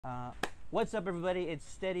Uh, what's up, everybody? It's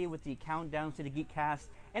Steady with the Countdown to the Geek Cast,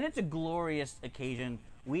 and it's a glorious occasion.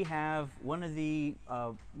 We have one of the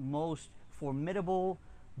most formidable,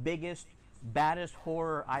 biggest, baddest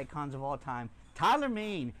horror icons of all time, Tyler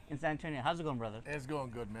Main in San Antonio. How's it going, brother? It's going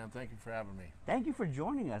good, man. Thank you for having me. Thank you for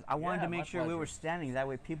joining us. I wanted to my make sure we pleasure. were standing. That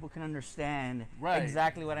way people can understand Right.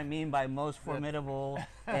 exactly what I mean by most formidable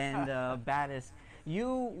and baddest.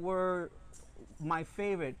 You were my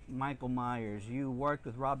favorite Michael Myers. You worked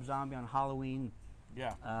with Rob Zombie on Halloween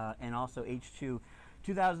Yeah. and also H2,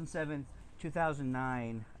 2007,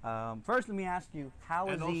 2009. First, let me ask you, how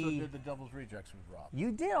And is also he... did the Devil's Rejects with Rob.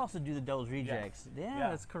 You did also do the Devil's Rejects. Yeah,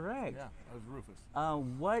 that's correct. Yeah, that was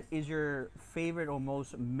Rufus. What is your favorite or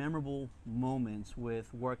most memorable moments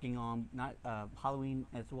with working on not Halloween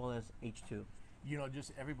as well as H2? You know,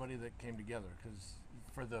 just everybody that came together, because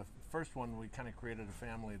for the first one, we kind of created a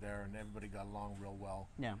family there, and everybody got along real well.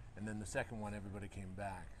 Yeah. And then the second one, everybody came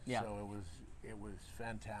back. Yeah. So it was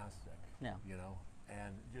fantastic. Yeah. You know,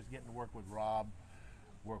 and just getting to work with Rob,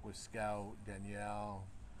 work with Scout, Danielle,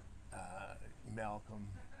 Malcolm,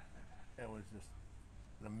 it was just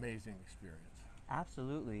an amazing experience.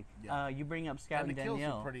 Absolutely. Yeah. You bring up Scout and the kills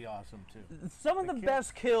Danielle. are pretty awesome too. Some of the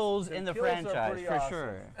best kills in the kills are franchise, pretty for awesome.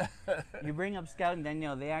 sure. You bring up Scout and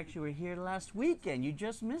Danielle. They actually were here last weekend. You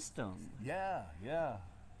just missed them. Yeah, yeah.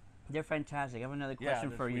 They're fantastic. I have another Yeah, question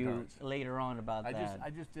they're for you sweethearts. later on about that. I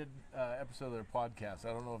just did episode of their podcast. I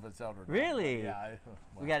don't know if it's out or not. Really? Yeah.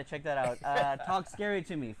 We got to check that out. Talk Scary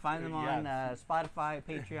to Me. Find them on Yes. Spotify,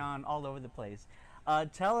 Patreon, all over the place.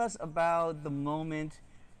 Tell us about the moment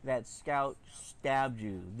that Scout stabbed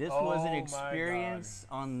you. This was an Oh, my experience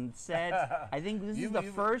on set. I think this is the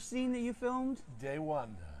You- first scene that you filmed. Day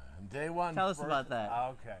one. Day one. Tell us about that.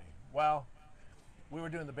 Okay. Well, we were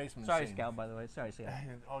doing the basement Sorry, scene. Scout, by the way. Sorry, Scout.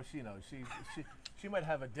 Oh, she knows. She might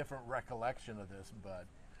have a different recollection of this,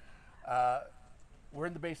 but we're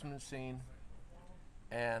in the basement scene,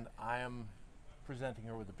 and I am presenting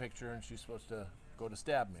her with a picture, and she's supposed to go to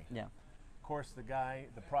stab me. Yeah. Of course, the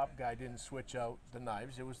prop guy didn't switch out the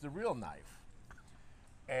knives. It was the real knife.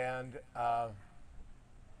 And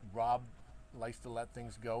Rob likes to let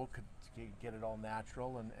things go, could get it all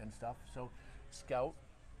natural and stuff. So Scout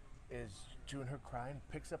is doing her crime,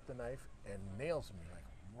 picks up the knife, and nails me, like,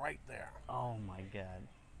 right there. Oh, my God.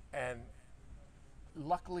 And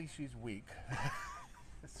luckily, she's weak.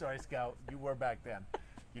 Sorry, Scout, you were back then.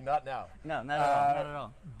 You're not now. No, not at all. Not at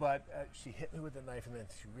all. But she hit me with the knife, and then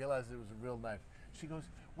she realized it was a real knife. She goes,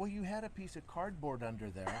 well, you had a piece of cardboard under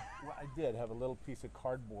there. Well, I did have a little piece of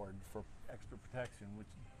cardboard for extra protection, which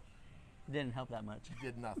Didn't help that much.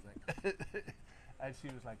 did nothing. And she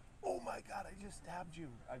was like, oh, my God, I just stabbed you.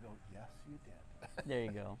 I go, yes, you did. There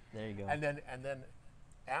you go. There you go. And then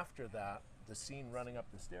after that, the scene running up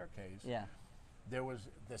the staircase, Yeah.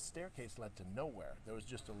 the staircase led to nowhere. There was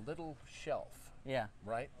just a little shelf, Yeah.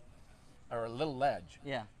 right? Or a little ledge.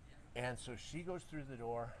 Yeah. And so she goes through the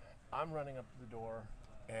door. I'm running up to the door,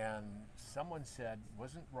 and someone said,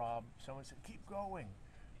 wasn't Rob, someone said, keep going.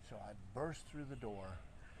 So I burst through the door,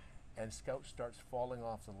 and Scout starts falling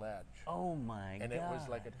off the ledge. Oh, my God. And it was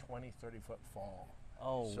like a 20, 30-foot fall.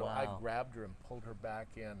 Oh, So wow. I grabbed her and pulled her back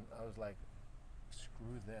in. I was like,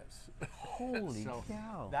 screw this. Holy So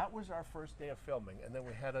cow. that was our first day of filming, and then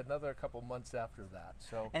we had another couple months after that.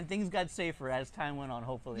 So And things got safer as time went on,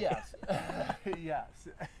 hopefully. yes, yes.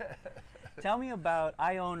 Tell me about,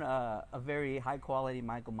 I own a very high quality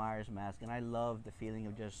Michael Myers mask, and I love the feeling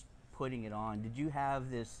of just putting it on. Did you have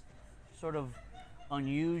this sort of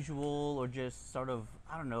unusual or just sort of,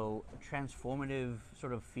 I don't know, transformative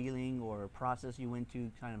sort of feeling or process you went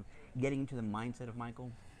to kind of getting into the mindset of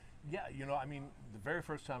Michael? Yeah, you know, I mean, the very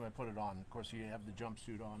first time I put it on, of course, you have the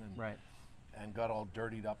jumpsuit on and Right. and got all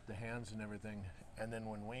dirtied up, the hands and everything. And then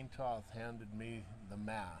when Wayne Toth handed me the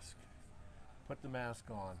mask, put the mask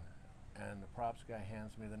on, and the props guy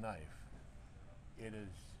hands me the knife, it is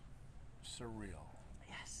surreal.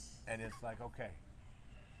 Yes. And it's like, okay,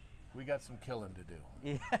 we got some killing to do,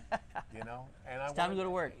 Yeah. you know? And It's time to go to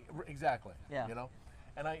work. Exactly. Yeah. You know?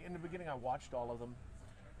 And in the beginning, I watched all of them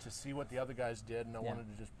to see what the other guys did, and I Yeah.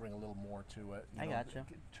 wanted to just bring a little more to it. I gotcha.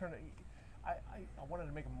 Turn it. I wanted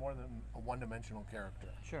to make him more than a one-dimensional character,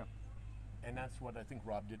 Sure. and that's what I think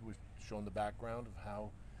Rob did, was showing the background of how,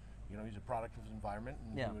 you know, he's a product of his environment,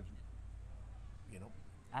 and Yeah. he was, you know,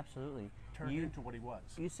 Absolutely. turned into what he was.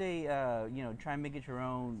 You say, you know, try and make it your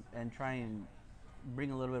own and try and bring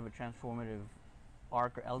a little bit of a transformative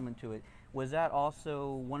arc or element to it. Was that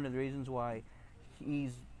also one of the reasons why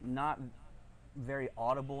he's not very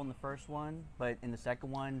audible in the first one, but in the second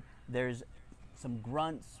one, there's some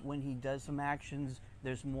grunts when he does some actions.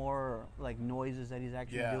 There's more like noises that he's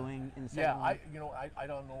actually doing in the second one. I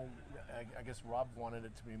don't know. I guess Rob wanted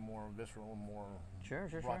it to be more visceral and more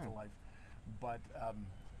brought to life. But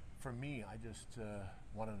for me, I just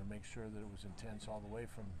wanted to make sure that it was intense all the way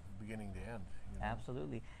from beginning to end. You know?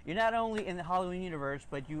 Absolutely. You're not only in the Halloween universe,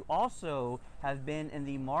 but you also have been in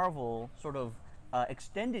the Marvel sort of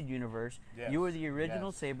extended universe. Yes. You were the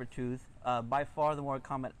original Sabertooth, by far the more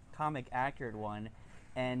comic accurate one.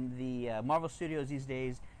 And the Marvel Studios these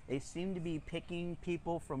days, they seem to be picking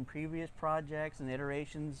people from previous projects and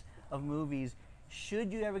iterations of movies.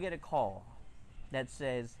 Should you ever get a call that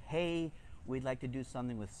says, hey, we'd like to do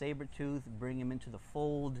something with Sabertooth, bring him into the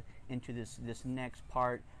fold, into this next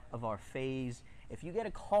part of our phase. If you get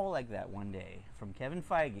a call like that one day from Kevin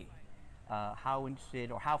Feige, how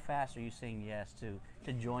interested or how fast are you saying yes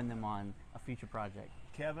to join them on a future project?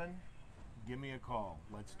 Kevin, give me a call.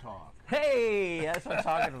 Let's talk. Hey, that's what I'm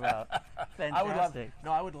talking about. Fantastic.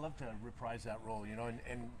 I would love to reprise that role, you know,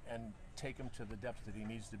 and take him to the depths that he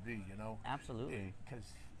needs to be, you know. Absolutely. Because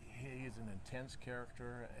he is an intense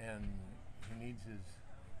character and he needs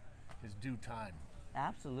his due time.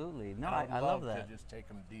 Absolutely. No, I love that. To just take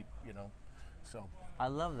him deep, you know. So. I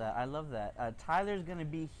love that. I love that. Tyler's going to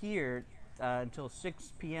be here until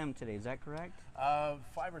 6 p.m. today. Is that correct? 5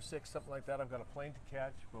 or 6, something like that. I've got a plane to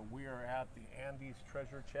catch, but we are at the Andes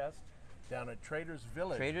Treasure Chest down at Traders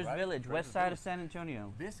Village. Traders Village, west side of San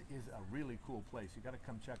Antonio. This is a really cool place. You got to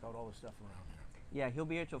come check out all the stuff around here. Yeah, he'll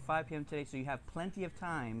be here till 5 p.m. today, so you have plenty of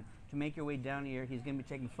time to make your way down here. He's going to be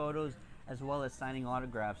taking photos as well as signing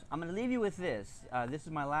autographs. I'm going to leave you with this. This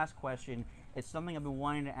is my last question. It's something I've been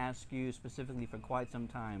wanting to ask you specifically for quite some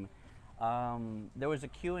time. There was a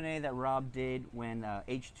Q&A that Rob did when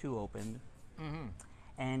H2 opened,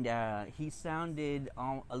 and he sounded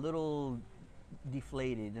a little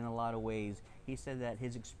deflated in a lot of ways. He said that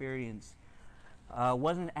his experience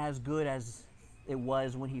wasn't as good as it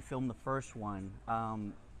was when he filmed the first one.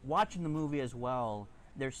 Watching the movie as well,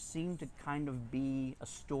 there seemed to kind of be a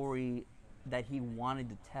story that he wanted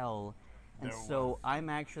to tell, and so I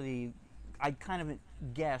kind of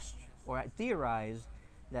guessed or I theorized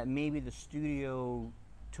that maybe the studio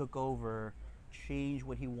took over, changed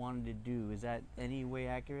what he wanted to do. Is that any way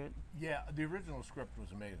accurate? Yeah, the original script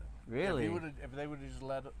was amazing. Really? If they would have just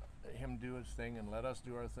let him do his thing and let us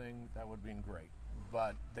do our thing, that would have been great.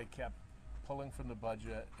 But they kept pulling from the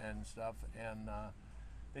budget and stuff, and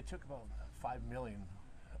they took about $5 million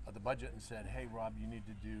of the budget and said, hey, Rob, you need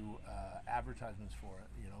to do advertisements for it,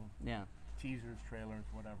 you know? Yeah. Teasers, trailers,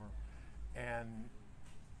 whatever. And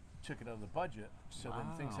took it out of the budget, so then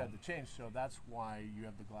things had to change. So that's why you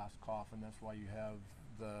have the glass coffin, that's why you have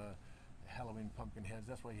the Halloween pumpkin heads,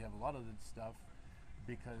 that's why you have a lot of that stuff,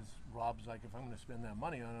 because Rob's like, if I'm going to spend that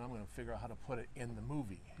money on it, I'm going to figure out how to put it in the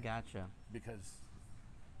movie. Gotcha. Because,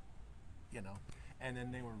 you know, and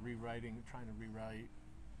then they were trying to rewrite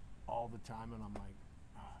all the time, and I'm like,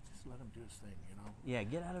 just let him do his thing, you know? Yeah,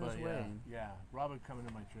 get out of his way. Yeah, Rob would come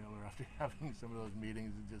into my trailer after having some of those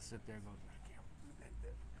meetings and just sit there and go,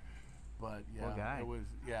 but yeah, it was,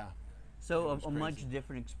 So a much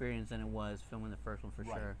different experience than it was filming the first one for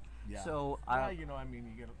sure. Yeah. So you know, I mean,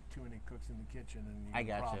 you get too many cooks in the kitchen, and you I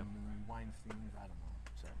get a got problem, and Weinstein's, I don't know.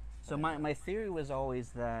 So my theory was always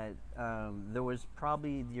that there was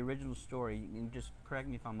probably the original story, and just correct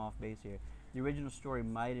me if I'm off base here, the original story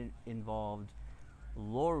might involved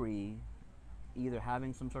Laurie either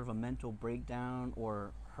having some sort of a mental breakdown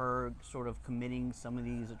or her sort of committing some of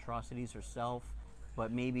these atrocities herself, but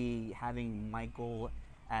maybe having Michael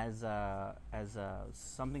as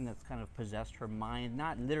something that's kind of possessed her mind,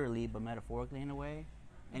 not literally but metaphorically in a way.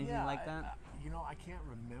 Anything like that? You know, I can't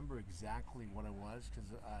remember exactly what it was, because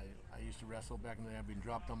I used to wrestle back in the day. I've been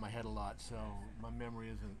dropped on my head a lot, so my memory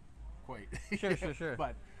isn't quite. Sure.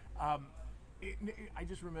 But I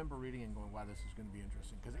just remember reading and going, wow, this is going to be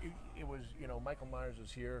interesting. Because it was, you know, Michael Myers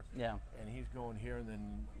is here, and he's going here, and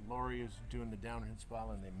then Laurie is doing the downhill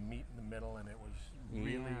spiral, and they meet in the middle, and it was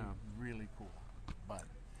really, really cool. But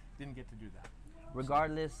didn't get to do that.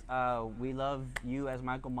 Regardless, we love you as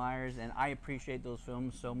Michael Myers, and I appreciate those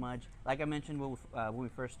films so much. Like I mentioned when we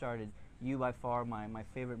first started, you by far my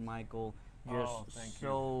favorite Michael. Just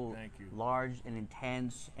Thank you. Large and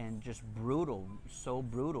intense and just brutal, so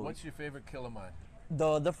brutal. What's your favorite kill of mine?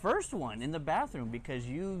 The first one in the bathroom, because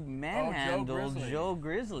you manhandled Joe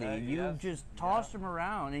Grizzly. You just tossed him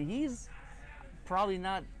around, and he's probably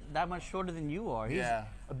not that much shorter than you are. He's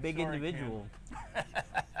a big individual.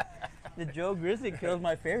 The Joe Grizzly kill is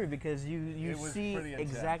my favorite because you see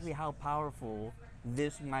exactly how powerful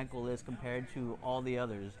this Michael is compared to all the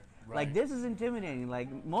others. Like, Right. this is intimidating.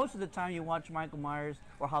 Like, most of the time you watch Michael Myers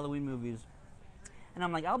or Halloween movies, and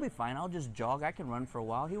I'm like, I'll be fine. I'll just jog. I can run for a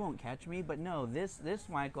while. He won't catch me. But no, this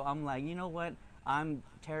Michael, I'm like, you know what? I'm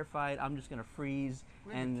terrified. I'm just gonna freeze.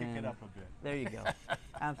 We and can kick then, it up a bit. There you go.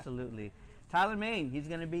 Absolutely. Tyler Main, he's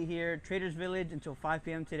gonna be here, Traders Village, until 5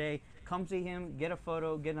 p.m. today. Come see him, get a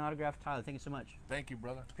photo, get an autograph. Tyler, thank you so much. Thank you,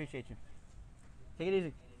 brother. Appreciate you. Take it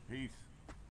easy. Peace.